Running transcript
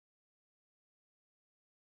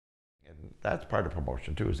That's part of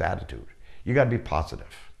promotion too, is attitude. You got to be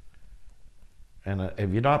positive. And if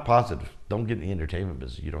you're not positive, don't get in the entertainment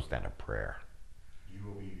business. You don't stand a prayer. You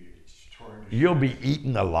will be You'll be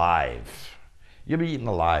eaten alive. You'll be eaten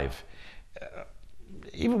alive.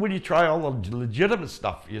 Even when you try all the legitimate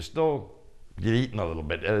stuff, you still get eaten a little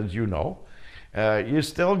bit, as you know. You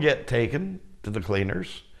still get taken to the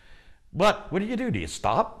cleaners. But what do? Do you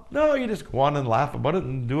stop? No, you just go on and laugh about it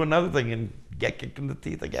and do another thing and get kicked in the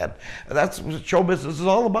teeth again. That's what show business is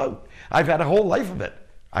all about. I've had a whole life of it.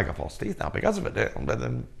 I got false teeth now because of it. But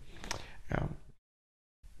then, you know.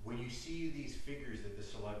 When you see these figures that the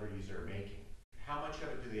celebrities are making, how much of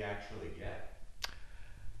it do they actually get?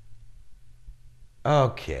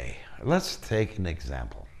 Okay, let's take an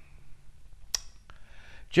example.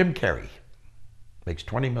 Jim Carrey makes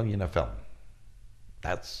 $20 million a film.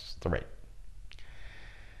 That's the rate.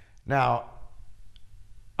 Now,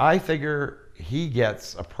 I figure he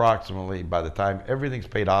gets approximately, by the time everything's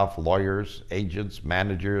paid off, lawyers, agents,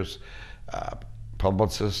 managers,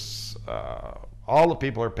 publicists, all the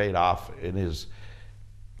people are paid off in his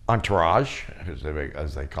entourage,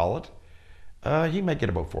 as they call it, he might get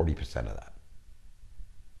about 40% of that.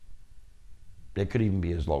 It could even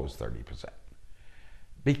be as low as 30%.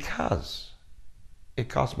 Because it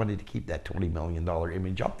costs money to keep that $20 million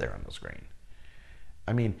image up there on the screen.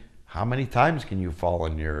 I mean, how many times can you fall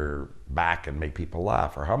on your back and make people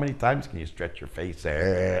laugh? Or how many times can you stretch your face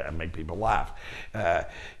and make people laugh?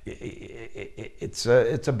 It's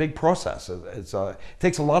a big process. It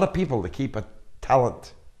takes a lot of people to keep a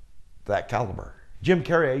talent that caliber. Jim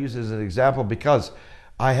Carrey I use as an example because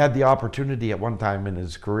I had the opportunity at one time in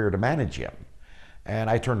his career to manage him. And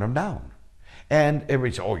I turned him down. And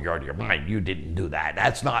everybody said, oh, you're out of your mind, you didn't do that.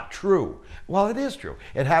 That's not true. Well, it is true.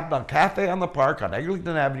 It happened on Cafe on the Park on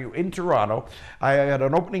Eglinton Avenue in Toronto. I had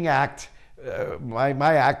an opening act.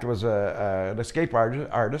 My act was an escape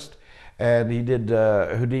artist, and he did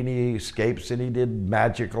Houdini escapes, and he did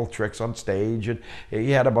magical tricks on stage, and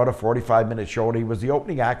he had about a 45-minute show, and he was the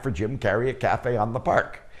opening act for Jim Carrey at Cafe on the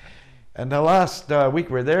Park. And the last week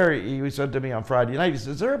we were there, he said to me on Friday night, he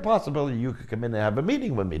said, is there a possibility you could come in and have a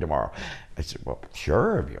meeting with me tomorrow? I said, well,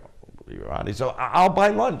 sure, if you want. He said, I'll buy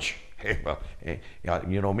lunch. Well,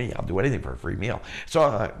 you know me, I'll do anything for a free meal.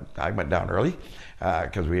 So I went down early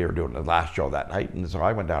because we were doing the last show that night. And so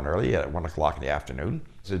I went down early at 1 o'clock in the afternoon.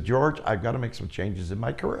 I said, George, I've got to make some changes in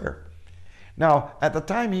my career. Now, at the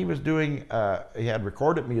time he was doing, he had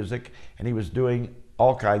recorded music and he was doing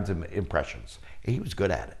all kinds of impressions. He was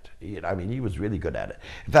good at it. I mean, he was really good at it.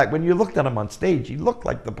 In fact, when you looked at him on stage, he looked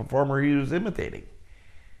like the performer he was imitating.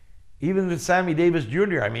 Even with Sammy Davis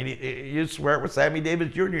Jr., I mean, you swear it was Sammy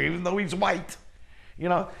Davis Jr., even though he's white. You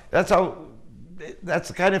know, that's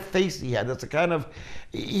the kind of face he had. That's the kind of,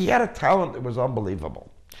 he had a talent that was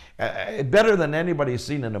unbelievable. Better than anybody's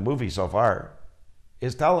seen in a movie so far.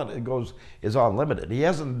 His talent is unlimited. He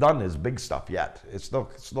hasn't done his big stuff yet. It's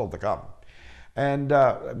still to come. And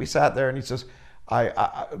we sat there and he says,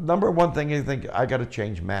 number one thing, you think, I got to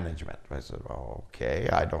change management. I said, well, okay,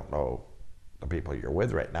 I don't know the people you're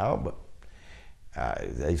with right now, but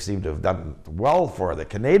they seem to have done well for the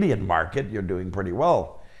Canadian market. You're doing pretty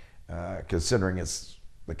well, considering it's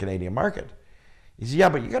the Canadian market. He said, yeah,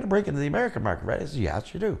 but you got to break into the American market, right? I said,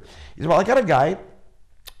 yes, you do. He said, well, I got a guy,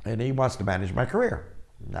 and he wants to manage my career.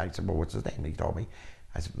 And I said, well, what's his name? He told me.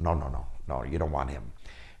 I said, no, you don't want him.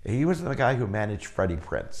 He was the guy who managed Freddie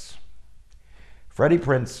Prinze. Freddie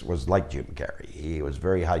Prinze was like Jim Carrey. He was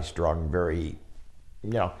very high-strung, very,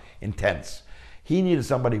 intense. He needed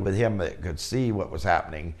somebody with him that could see what was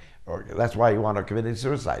happening. Or that's why he wanted to commit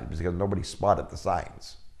suicide, because nobody spotted the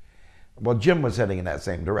signs. Well, Jim was heading in that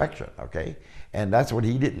same direction, okay? And that's what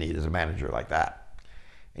he didn't need as a manager like that.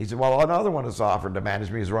 He said, well, another one is offered to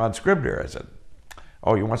manage me is Ron Scribner. I said,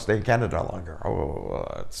 oh, you want to stay in Canada longer? Oh,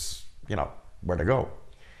 it's, where to go?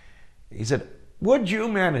 He said, would you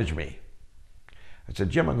manage me? I said,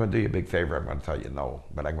 Jim, I'm going to do you a big favor. I'm going to tell you no,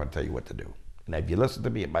 but I'm going to tell you what to do. And if you listen to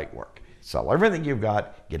me, it might work. Sell everything you've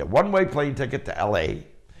got, get a one-way plane ticket to LA,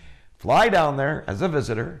 fly down there as a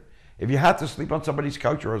visitor. If you have to sleep on somebody's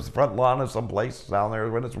couch or the front lawn of some place down there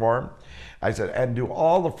when it's warm, I said, and do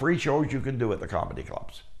all the free shows you can do at the comedy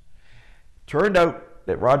clubs. Turned out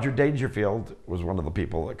that Roger Dangerfield was one of the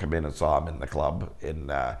people that come in and saw him in the club, in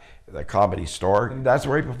the Comedy Store. And that's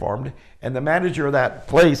where he performed. And the manager of that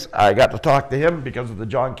place, I got to talk to him because of the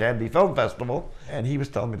John Candy Film Festival. And he was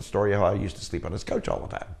telling me the story of how I used to sleep on his couch all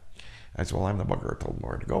the time. I said, well, I'm the bugger who told him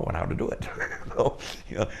where to go and how to do it. So,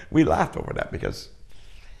 we laughed over that because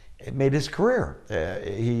it made his career.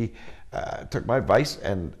 He took my advice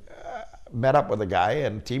and met up with a guy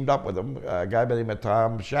and teamed up with him, a guy by the name of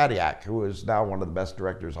Tom Shadyac, who is now one of the best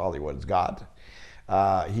directors Hollywood's got.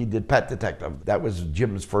 He did Pet Detective. That was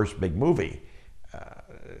Jim's first big movie.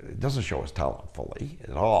 It doesn't show his talent fully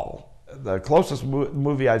at all. The closest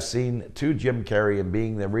movie I've seen to Jim Carrey and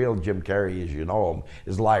being the real Jim Carrey as you know him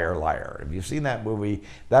is Liar Liar. If you've seen that movie,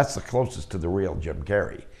 that's the closest to the real Jim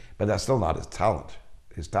Carrey. But that's still not his talent.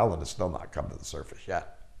 His talent has still not come to the surface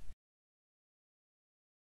yet.